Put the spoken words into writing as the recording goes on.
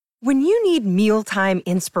When you need mealtime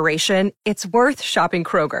inspiration, it's worth shopping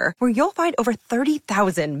Kroger, where you'll find over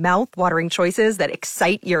 30,000 mouth-watering choices that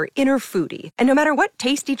excite your inner foodie. And no matter what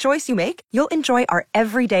tasty choice you make, you'll enjoy our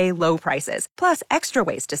everyday low prices, plus extra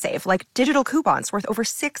ways to save, like digital coupons worth over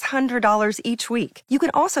 $600 each week. You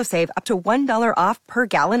can also save up to $1 off per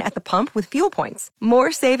gallon at the pump with fuel points.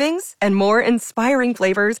 More savings and more inspiring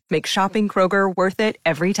flavors make shopping Kroger worth it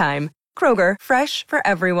every time. Kroger, fresh for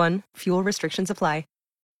everyone. Fuel restrictions apply.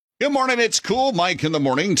 Good morning, it's Cool Mike in the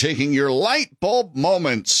morning, taking your light bulb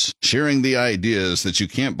moments, sharing the ideas that you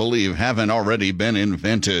can't believe haven't already been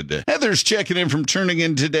invented. Heather's checking in from Turning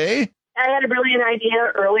In today. I had a brilliant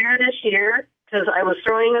idea earlier this year because I was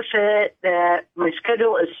throwing a fit that my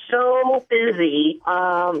schedule is so busy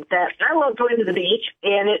that I love going to the beach,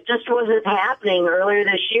 and it just wasn't happening earlier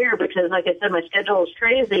this year because, like I said, my schedule is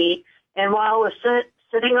crazy. And while I was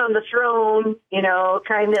sitting on the throne,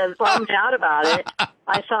 kind of bummed out about it,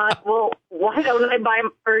 I thought, well, why don't I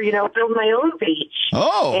build my own beach?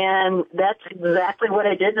 Oh. And that's exactly what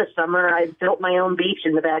I did this summer. I built my own beach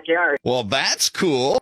in the backyard. Well, that's cool.